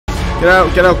Get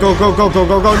out, get out, go, go, go, go,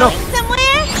 go, go, no!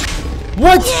 Somewhere?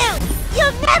 What?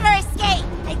 You'll never escape!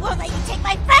 I won't let you take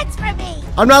my friends from me!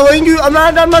 I'm not letting you, I'm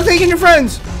not taking your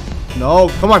friends! No,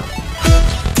 come on.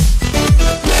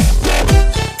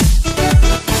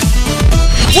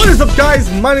 What is up,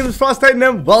 guys? My name is FROSTY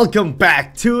and welcome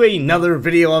back to another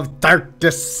video of Dark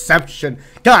Deception.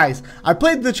 Guys, I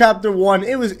played the chapter 1.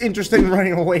 It was interesting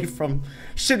running away from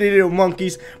shitty little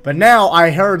monkeys, but now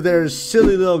I heard there's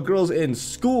silly little girls in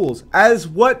schools. As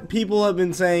what people have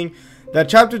been saying, that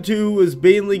chapter 2 is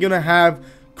mainly gonna have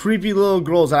creepy little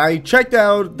girls. And I checked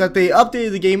out that they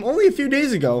updated the game only a few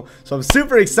days ago, so I'm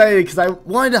super excited because I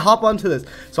wanted to hop onto this.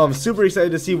 So I'm super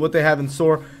excited to see what they have in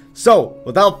store. So,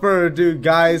 without further ado,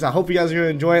 guys, I hope you guys are going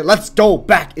to enjoy it. Let's go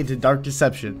back into Dark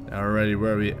Deception. Alrighty,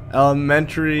 where are we?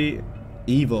 Elementary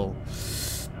Evil.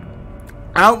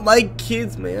 I don't like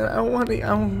kids, man. I don't want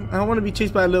to be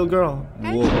chased by a little girl.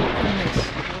 Whoa.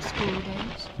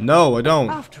 No, I don't.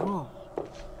 After all,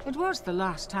 it was the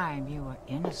last time you were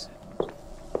innocent.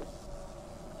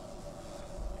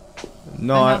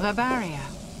 No, Another barrier.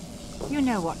 You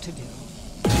know what to do.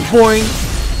 Boing.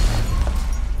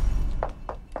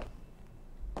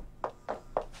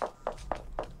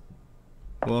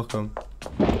 Welcome.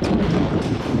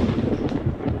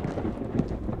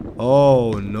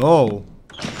 Oh no.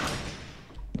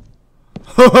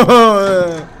 Ooh,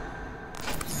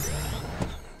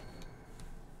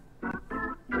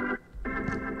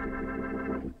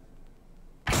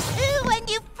 a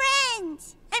new friend!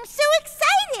 I'm so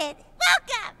excited!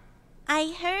 Welcome!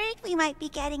 I heard we might be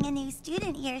getting a new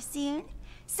student here soon,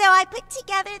 so I put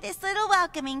together this little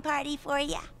welcoming party for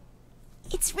you.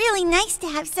 It's really nice to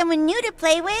have someone new to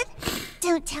play with.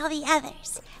 Don't tell the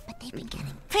others, but they've been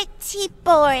getting pretty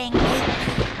boring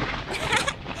lately.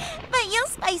 But you'll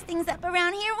spice things up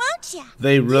around here, won't ya?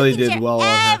 They really did well on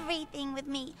her. Everything with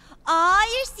me. All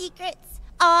your secrets,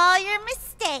 all your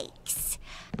mistakes,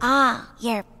 all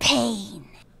your pain.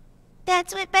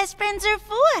 That's what best friends are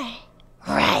for,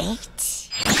 right?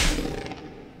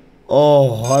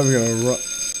 Oh, I'm gonna run.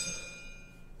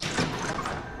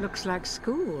 Looks like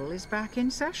school is back in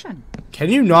session.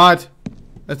 Can you not?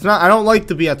 That's not. I don't like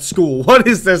to be at school. What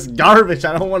is this garbage?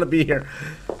 I don't want to be here.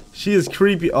 She is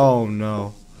creepy. Oh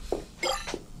no.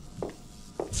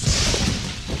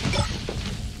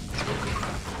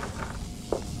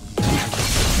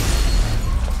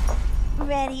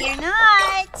 Ready or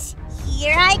not,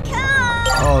 here I come.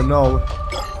 Oh no.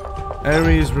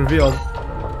 Enemy is revealed.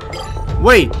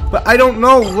 Wait, but I don't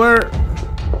know where.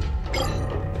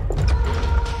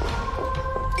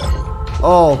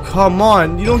 Oh, come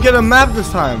on. You don't get a map this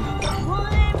time.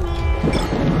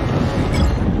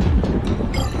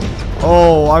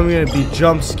 Oh, I'm gonna be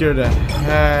jump scared to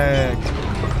heck.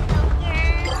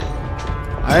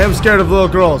 I am scared of little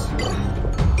girls.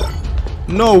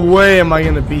 No way am I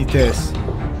gonna beat this.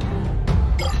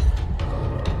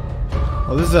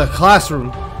 Oh, this is a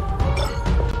classroom.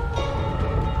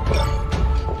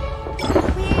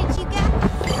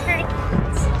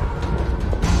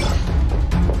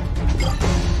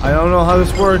 I don't know how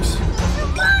this works.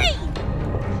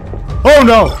 Oh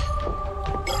no!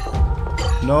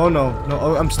 No, no, no.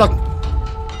 Oh, I'm stuck.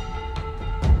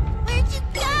 Where'd you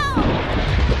go?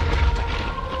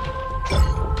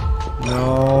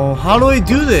 No. How do I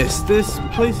do this? This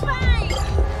place.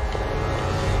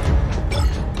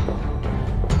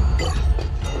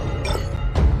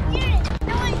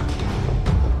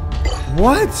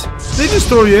 What? They just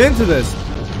throw you into this.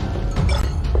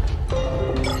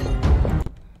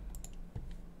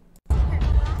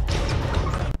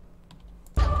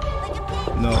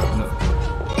 No, no.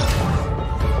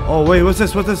 Oh wait, what's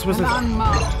this? What's this? What's this? An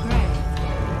unmarked grave.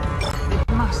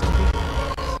 It must be.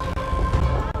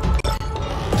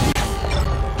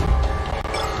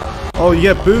 Oh, you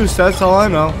get boost. That's all I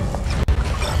know.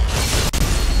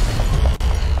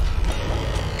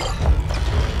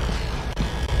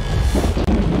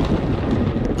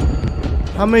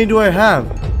 How many do I have?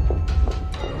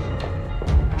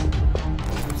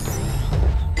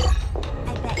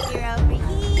 I bet you're over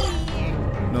here.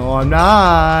 No, I'm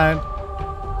not.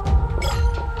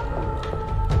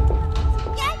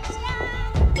 Gotcha!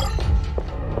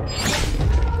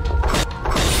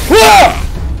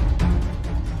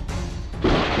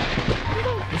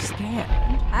 Don't be scared.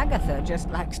 Agatha just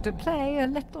likes to play a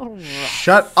little rough.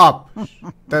 Shut up.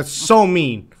 That's so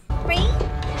mean. Free?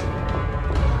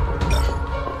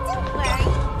 Don't worry,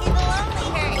 it'll only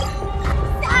hurt.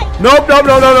 Outside. Nope, nope,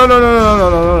 no, no, no, no, no, no, no,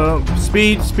 no, no, no.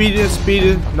 Speed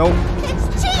it. Nope. It's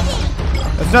cheating!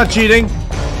 That's not cheating.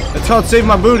 That's called save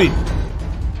my booty.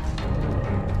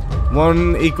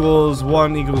 1 equals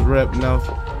rip. No.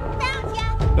 Found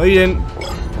ya! No, you didn't.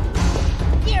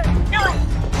 Here,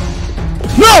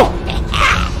 No!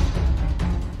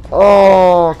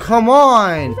 Oh, come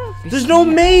on. There's no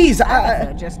maze.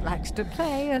 Agatha just likes to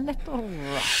play a little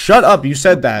rough. Shut up, you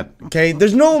said that. Okay,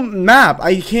 there's no map.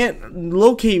 I can't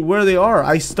locate where they are.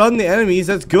 I stunned the enemies,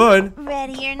 that's good.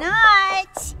 Ready or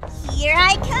not, here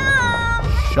I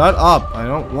come. Shut up, I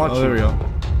don't want you. There we go.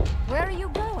 Where are you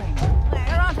going?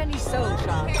 There aren't any soul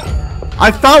shards here.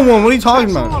 I found one, what are you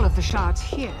talking That's about? all of the shards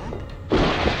here. But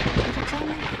it's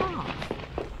only half.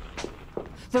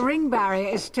 The ring barrier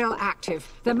is still active.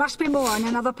 There must be more in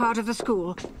another part of the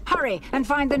school. Hurry and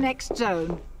find the next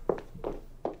zone.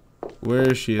 Where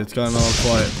is she? It's gotten all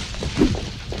quiet.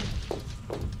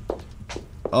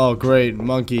 Oh, great,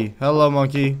 monkey. Hello,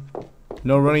 monkey.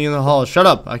 No running in the hall. Shut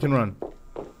up, I can run.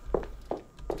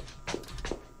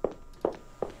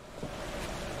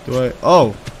 Do I?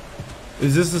 Oh.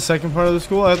 Is this the second part of the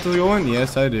school I have to go in?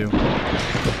 Yes, I do.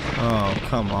 Oh,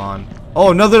 come on.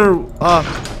 Oh, another,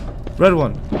 red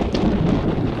one.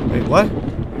 Wait, what?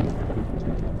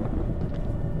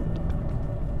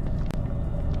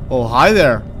 Oh, hi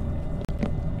there.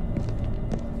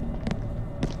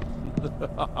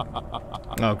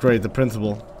 Oh, great, the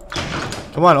principal.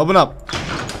 Come on, open up.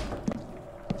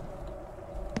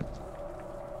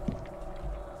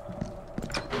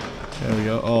 There we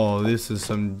go. Oh, this is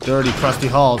some dirty, crusty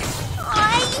halls.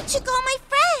 Aw, you took all my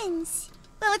friends.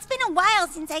 Well, it's been a while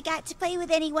since I got to play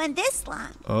with anyone this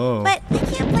long. Oh. But I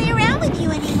can't play around with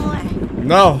you anymore.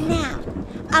 No. Now,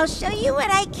 I'll show you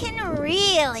what I can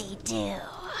really do.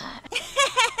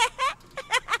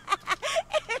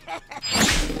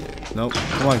 Nope.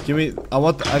 Come on, give me.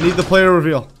 I need the player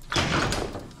reveal.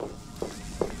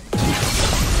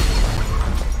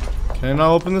 Can I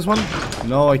not open this one?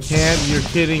 No, I can't. You're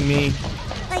kidding me.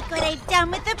 Like what I've done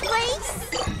with the place?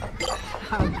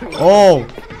 How great. Oh,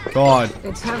 God.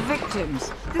 It's her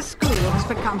victims. The school has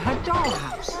become her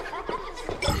dollhouse.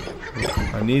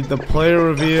 I need the player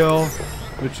reveal,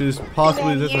 which is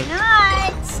possibly this Ready or one.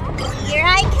 not, here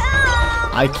I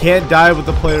come. I can't die with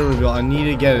the player reveal. I need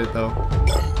to get it though.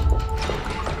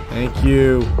 Thank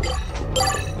you.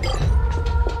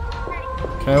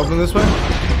 Can I open this way?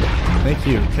 Thank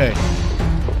you. Okay.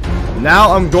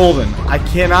 Now I'm golden. I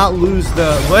cannot lose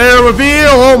the player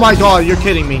reveal. Oh my God, you're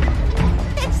kidding me.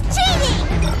 That's cheating.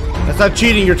 That's not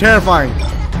cheating. You're terrifying.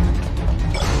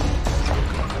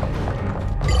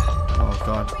 Oh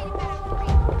God.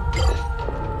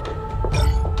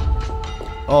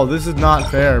 Oh, this is not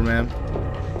fair, man.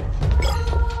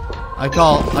 I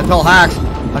call hacks.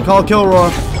 I call kill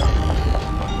roar.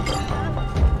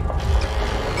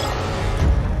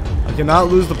 I cannot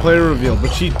lose the player reveal,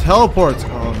 but she teleports.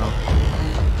 Oh no.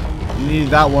 You need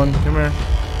that one. Come here.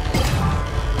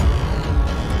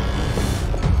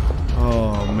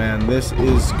 Oh man, this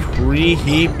is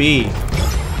creepy.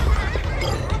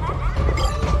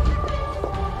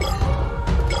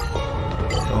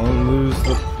 Don't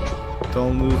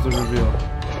lose the reveal.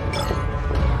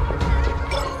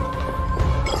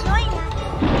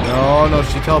 No,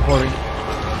 she's teleporting.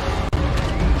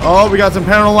 Oh, we got some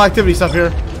paranormal activity stuff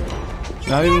here.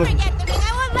 Not even.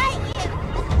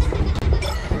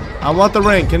 I want the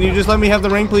ring. Can you just let me have the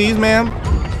ring, please, ma'am?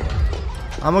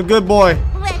 I'm a good boy.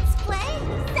 Let's play.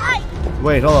 Start.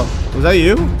 Wait, hold up. Was that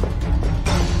you?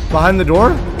 Behind the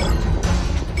door?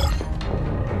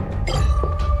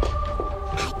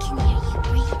 I can hear you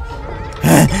breathing.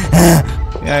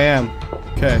 Yeah, I am.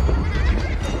 Okay.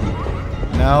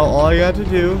 Now all I got to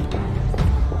do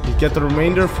is get the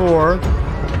remainder 4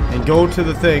 and go to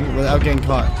the thing without getting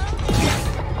caught.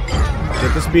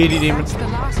 Get the speedy demon. That's the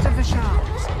last of the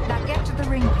shards. Now get to the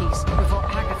ring piece before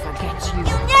Agatha gets you.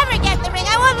 You'll never get the ring.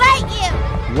 I won't let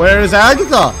you. Where is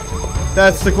Agatha?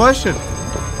 That's the question.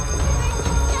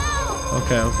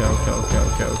 Okay.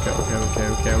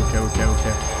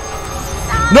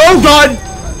 No, God!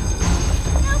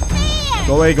 No fair.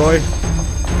 Go away.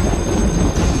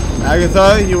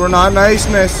 Agatha, you were not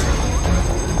niceness.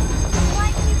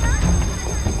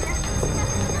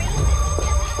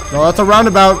 No, that's a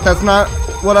roundabout. That's not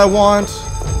what I want.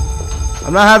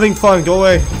 I'm not having fun. Go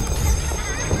away.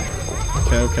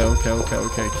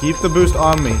 Okay. Keep the boost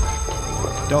on me.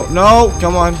 Don't. No,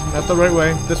 come on. Not the right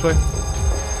way. This way.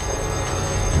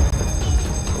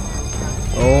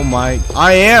 Oh my.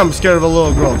 I am scared of a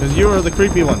little girl because you are the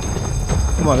creepy one.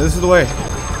 Come on, this is the way.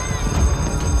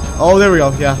 Oh, there we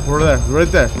go. Yeah, we're there. We're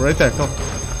right there. Go.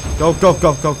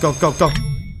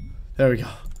 There we go.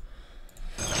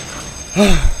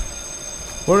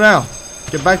 Where now?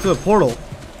 Get back to the portal.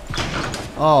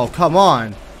 Oh, come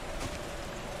on.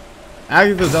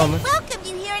 Agatha's element. I welcome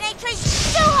you here, and I tried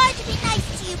so hard to be nice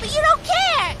to you, but you don't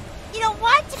care.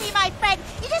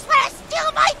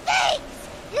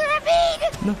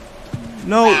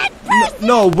 No,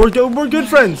 no, we're good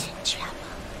friends. Trouble.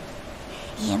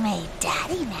 You made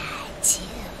Daddy mad too.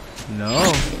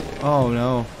 No. Oh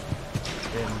no.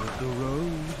 End of the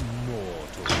road,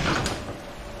 mortal.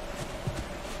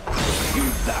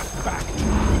 Give that back.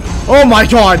 Oh my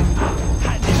God.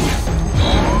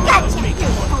 Gotcha.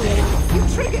 You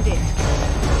triggered it.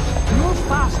 Move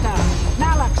faster.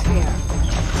 Malak's here.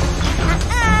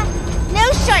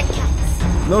 No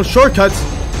shortcuts. No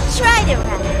shortcuts. Try to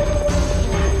run.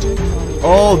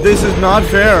 Oh, this is not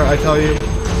fair, I tell you.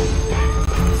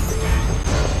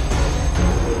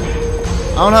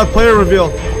 I don't have player reveal.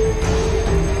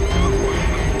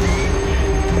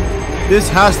 This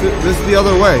is the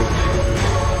other way.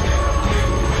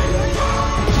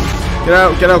 Get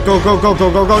out, go,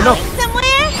 no.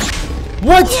 Somewhere?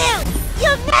 What?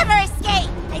 You'll never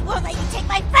escape. I won't let you take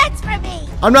my friends from me.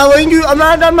 I'm not letting you, I'm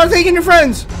not taking your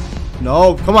friends.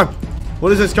 No, come on.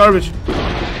 What is this garbage?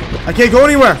 I can't go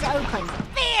anywhere. It's open.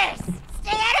 Fierce.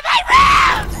 Stay out of my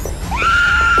room.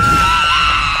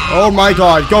 Oh my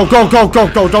God, go,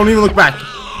 don't even look back.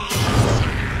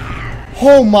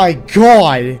 Oh my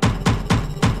God.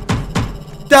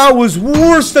 That was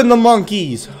worse than the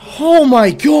monkeys. Oh my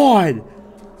God.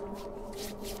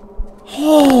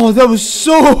 Oh, that was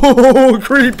so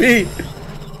creepy.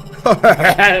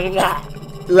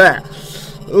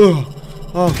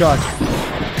 Oh God.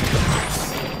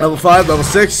 Level 5, level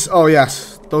 6. Oh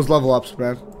yes, those level ups,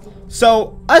 man.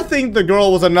 So I think the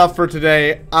girl was enough for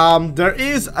today. There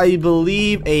is, I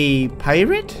believe, a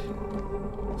pirate.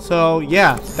 So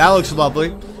yeah, that looks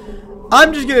lovely.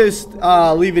 I'm just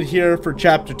gonna leave it here for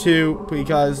chapter 2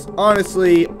 because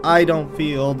honestly, I don't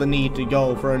feel the need to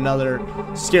go for another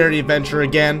scary adventure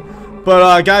again.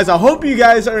 But guys, I hope you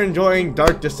guys are enjoying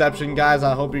Dark Deception, guys.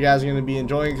 I hope you guys are going to be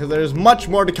enjoying it because there's much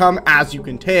more to come, as you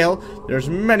can tell. There's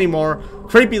many more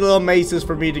creepy little mazes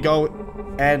for me to go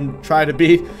and try to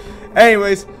beat.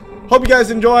 Anyways, hope you guys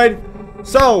enjoyed.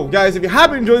 So, guys, if you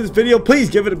happen to enjoy this video,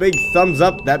 please give it a big thumbs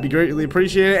up. That'd be greatly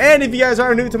appreciated. And if you guys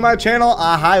are new to my channel,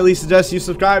 I highly suggest you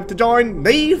subscribe to join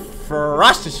the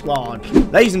Frosty Squad.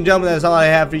 Ladies and gentlemen, that's all I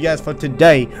have for you guys for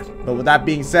today. But with that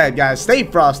being said, guys, stay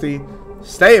frosty.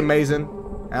 Stay amazing,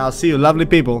 and I'll see you lovely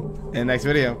people in the next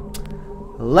video.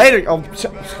 Later. Oh,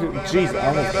 jeez, I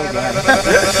almost poked my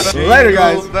head. Later,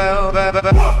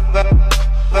 guys.